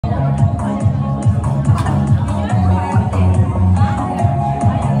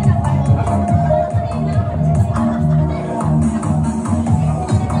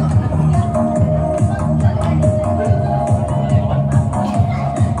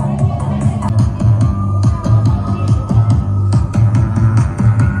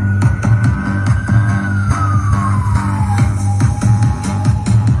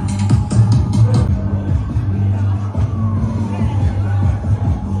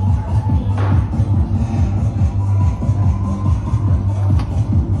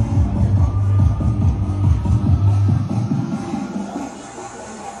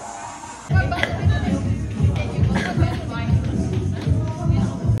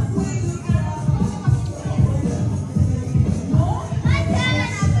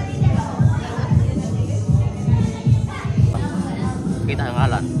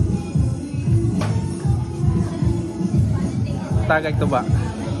tagay to ba?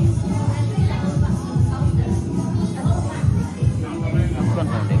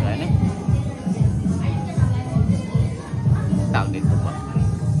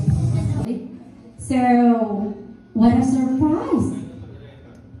 So, what a surprise!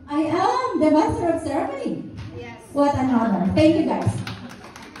 I am the master of ceremony. Yes. What an honor. Thank you guys.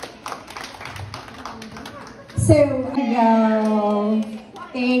 So,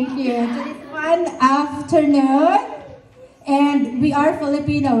 thank you to this one afternoon. And we are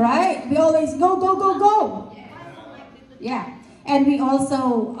Filipino, right? We always go, go, go, go. Yeah. And we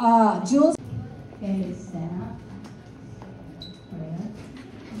also, Jules. Okay, stand up.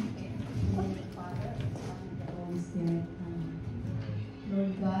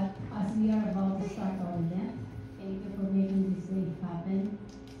 Lord God, as we are about to start our event, thank you for making this day happen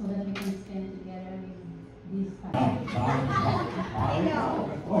so that we can spend together in this time.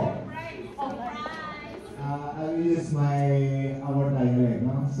 I will use our dialect,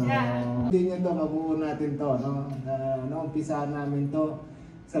 no? So, hindi nyo to, kabuo natin to, no? Naumpisahan namin to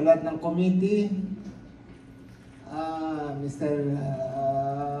sa lahat ng committee, Mr.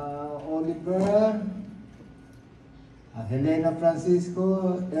 Oliver, Helena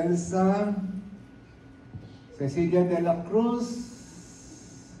Francisco, Elsa, Cecilia de la Cruz,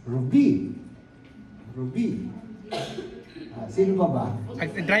 Ruby. Sino pa ba?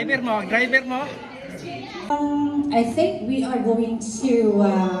 Driver mo. I think we are going to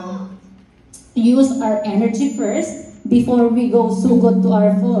use our energy first before we go so good to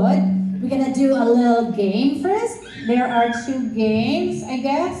our food. We're gonna do a little game first. There are 2 games, I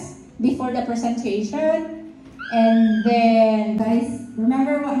guess, before the presentation. And then, guys,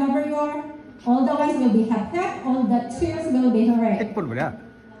 remember what number you are? All the Y's will be hep-hep, all the 2's will be hooray.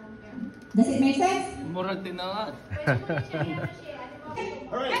 Does it make sense? Murag tinawag.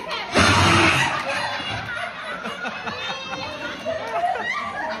 Alright.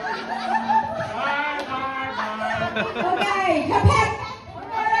 Okay, hep-hep!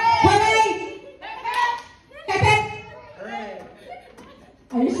 Hooray! Hep-hep!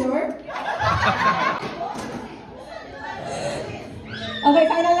 Are you sure? Okay,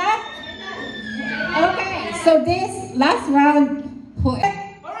 final lap? Okay, so this last round,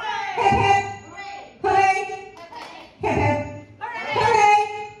 hooray! Hep-hep! Hooray! Hep-hep!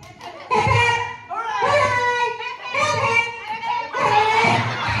 Hooray! Hep-hep! Hooray! Hep-hep! Hooray!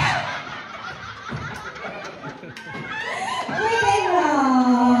 Winning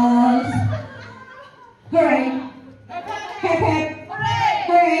round! Hooray! Hep-hep!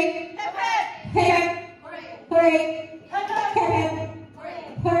 Hooray! Hep-hep! Hooray! Hep-hep!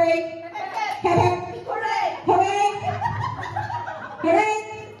 Hooray! Hep-hep! Hooray! Hooray!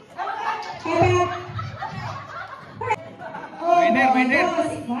 Hep-hep! Oh, Winner! that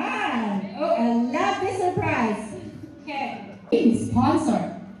was fun! Oh, I love this surprise! Okay. Sponsor.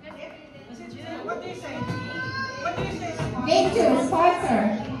 What do you say? What do you say? Game 2, sponsor.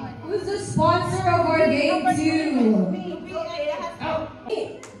 Who's the sponsor of our game 2? Oh,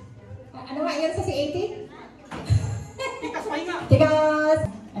 hey. Ano nga yan sa C80? Because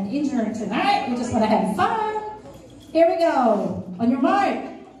an intern tonight, we just want to have fun. Here we go. On your mark.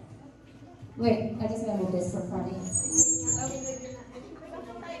 Wait, I just gotta move this for funny.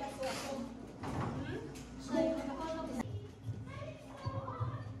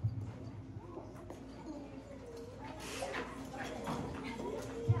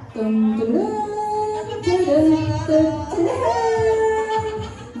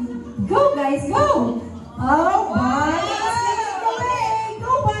 Go guys, go! Oh, buddy!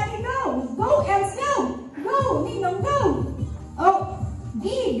 Go, buddy, go! Go, Els, go! Go, Ninong, go! Oh,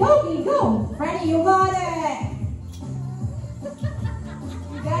 Gee, go! Franny, you got it!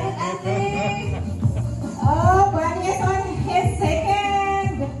 You got it, Anthony! Oh, buddy is on his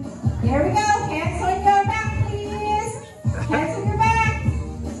second! Here we go! Hands on your back, please! Hands on your back!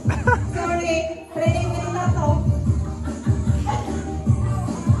 Sorry, training with Lotto.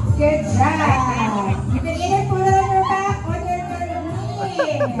 Good job! You can either put it on your back or your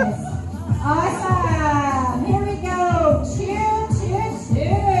knees. Awesome! Here we go. 2, 2, 2.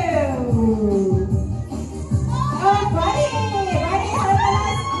 Oh, buddy! Buddy is on the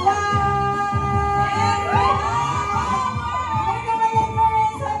last one! Number is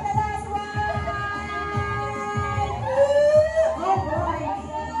on the last one! Oh boy!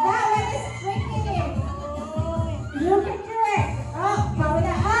 That one is tricky! You can do it! Oh, how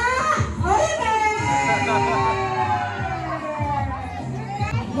na? Oliver!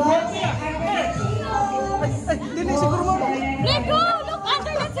 Nico, look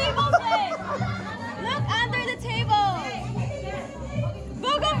under the table, Jay. Look under the table.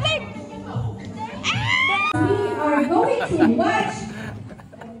 Go, flip. We are going to watch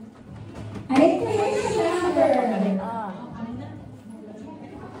Make your wish louder.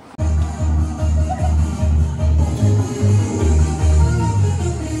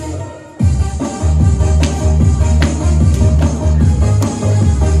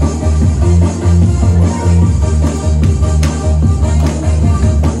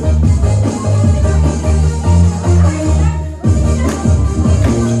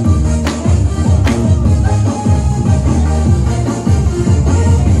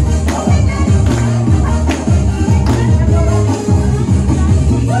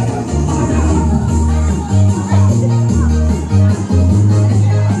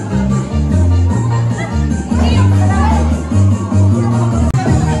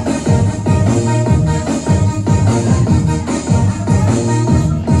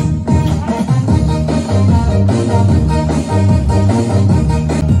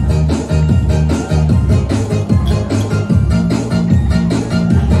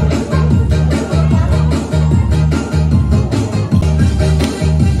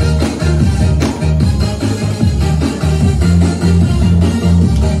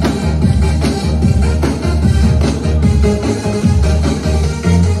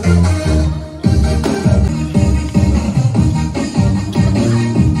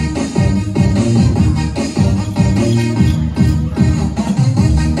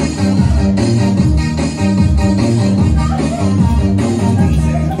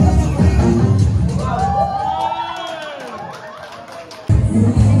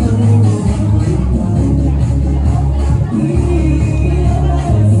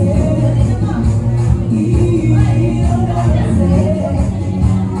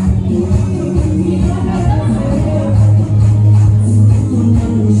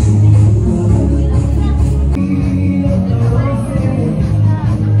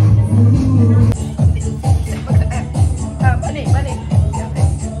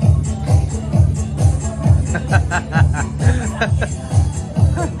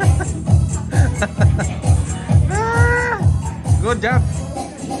 Good job.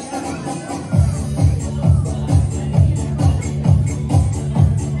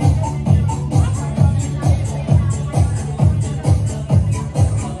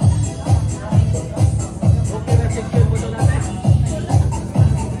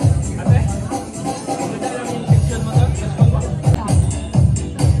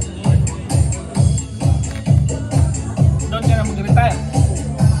 Doon ka na mag-retire.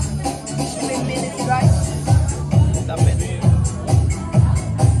 15 minutes drive. Dapat.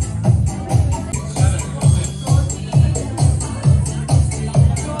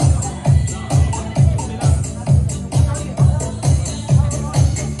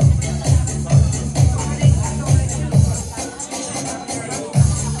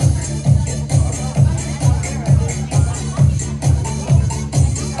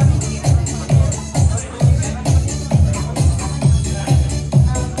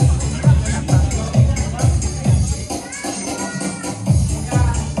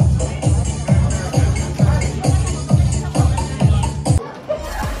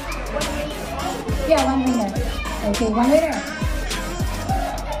 Yeah, 1 minute. Okay, 1 minute.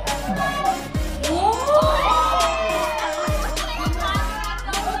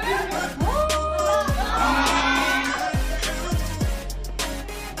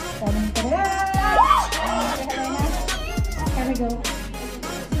 Here we go.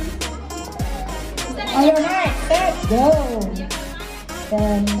 On your mark, set, go.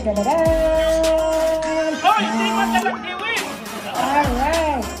 Dun, dun, dun, dun. Oh, hindi mo talagang iwin!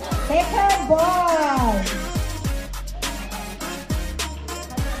 Alright, second ball.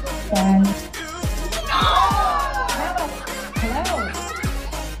 Dun. Hello.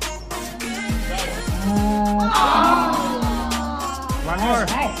 One more.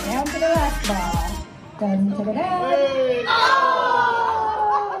 Alright, down to the last ball. Dun, dun, dun, dun.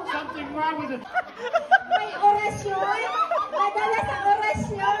 Something wrong with it. May orasyon. Madalas ang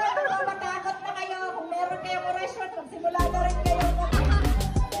orasyon. Matakot na kayo. Kung meron kayong orasyon, magsimula na rin kayo.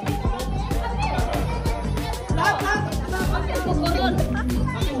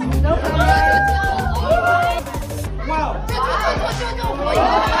 Wow!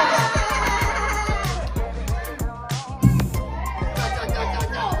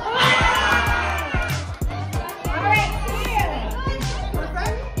 Alright, here.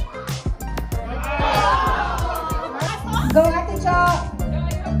 Go, Ate Cho.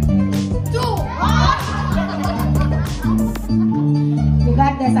 You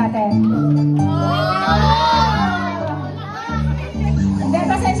got this, Ate. Hindi,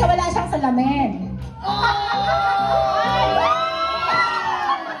 pasensya, wala siyang salamin.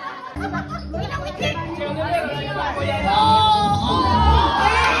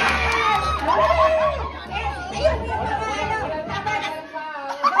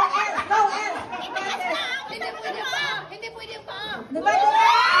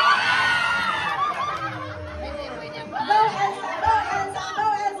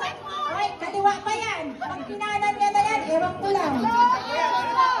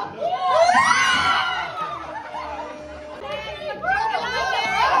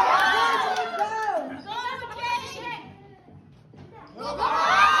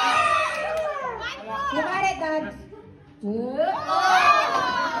 Dun,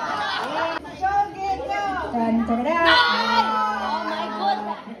 dun, dun. Oh my God!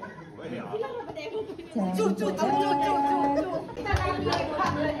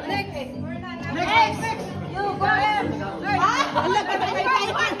 Next! You go ahead!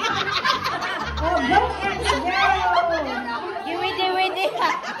 Oh, go X, go!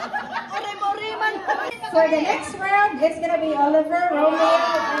 For the next round, it's gonna be Oliver, Romeo,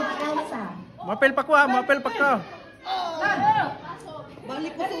 and Elsa. Mapel pa ko ah, mapel pa ko.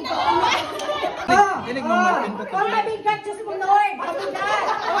 Kilig mo mapel pa ko. Oh, mabigat, Diyos mo Lord! Mabigat!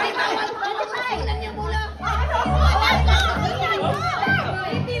 Go,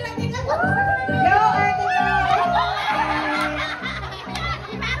 Ate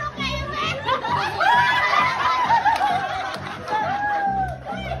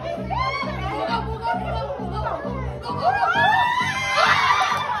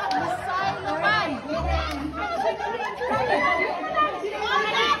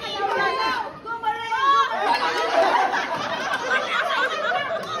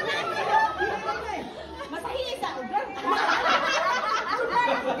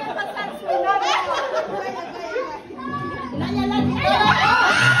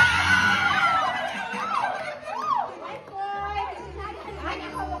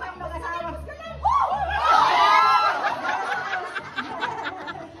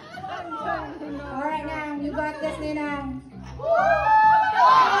Alright, Nang. You got this, Ninang.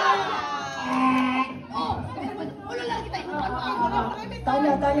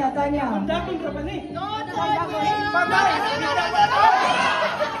 Tanya.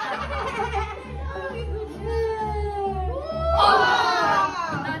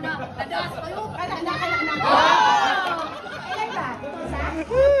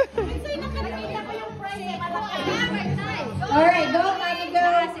 Alright, go, Mommy, go.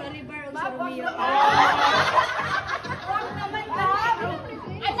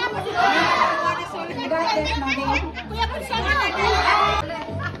 You got this, Mommy.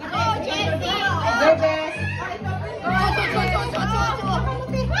 Go, Jess.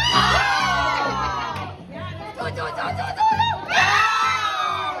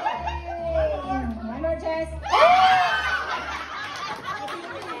 One more, Jess.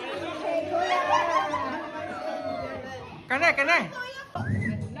 Kane.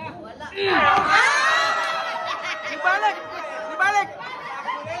 Dibalik.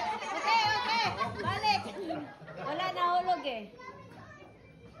 Okay. Balik. Wala na hulog eh.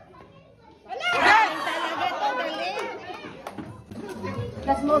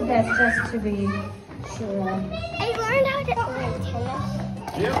 Let's move this just to be sure. I learned how to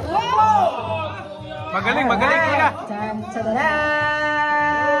Magaling talaga. Dun, ta-da-da!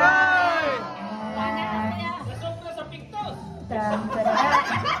 Dun, ta-da-da!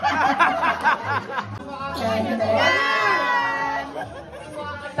 Dun, ta-da-da!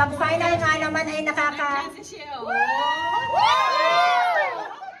 Pag final nga naman ay nakaka...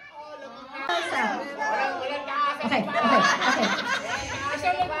 Okay.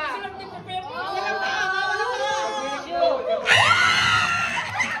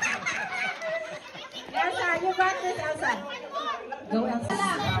 Elsa, you got this, Elsa. Go, Elsa.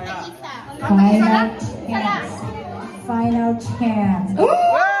 Final chance.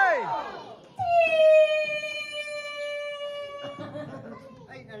 Hey!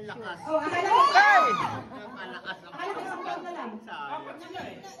 Oh, akala ko. Hey! Akala ko ang na lang.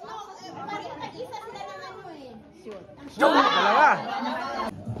 Dalawa.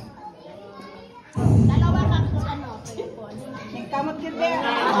 Nagkamot yun ba?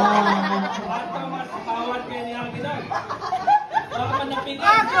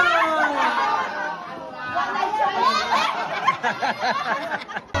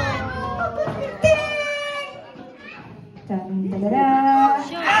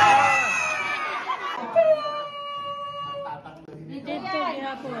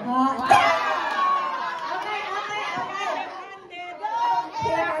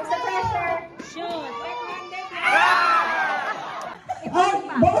 Here comes the pressure.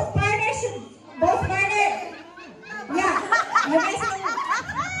 Both partners. Yeah. You guys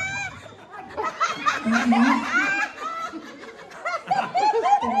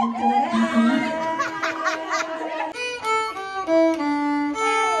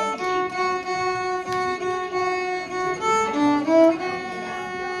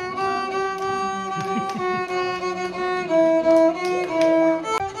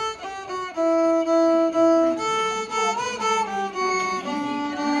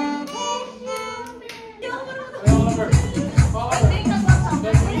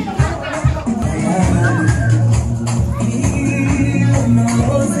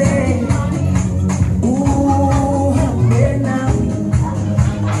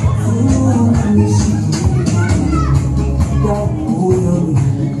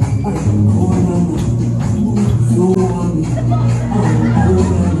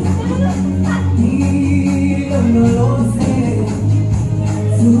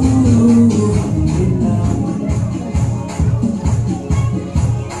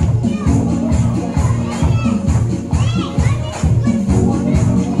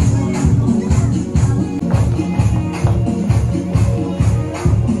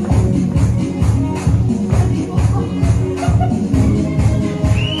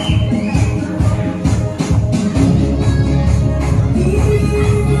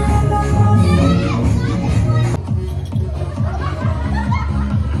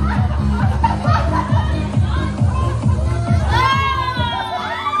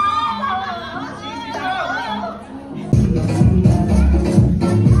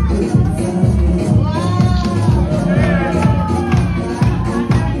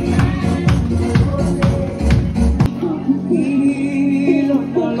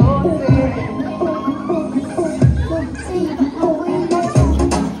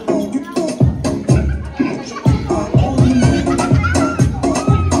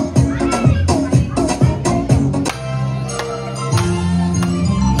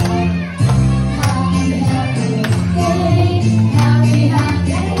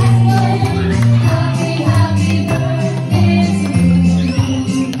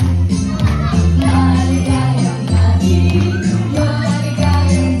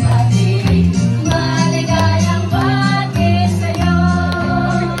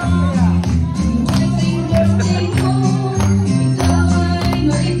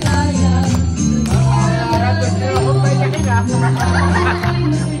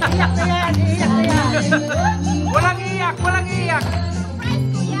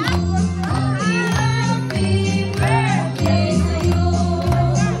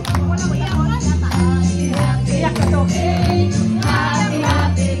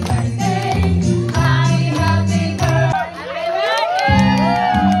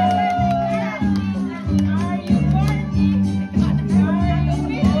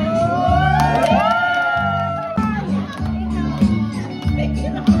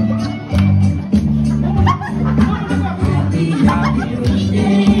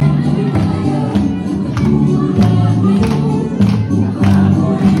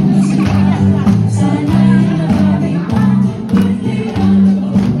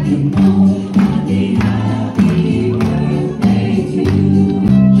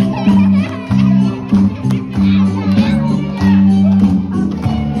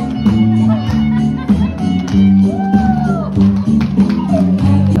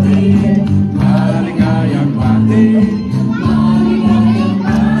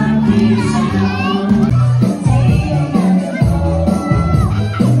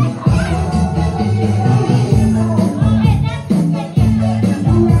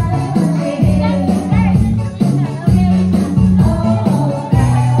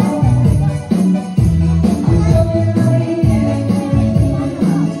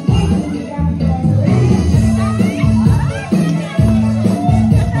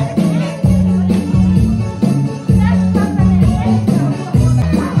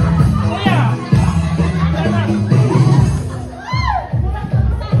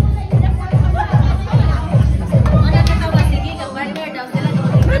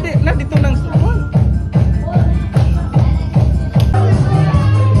Lah dito lang.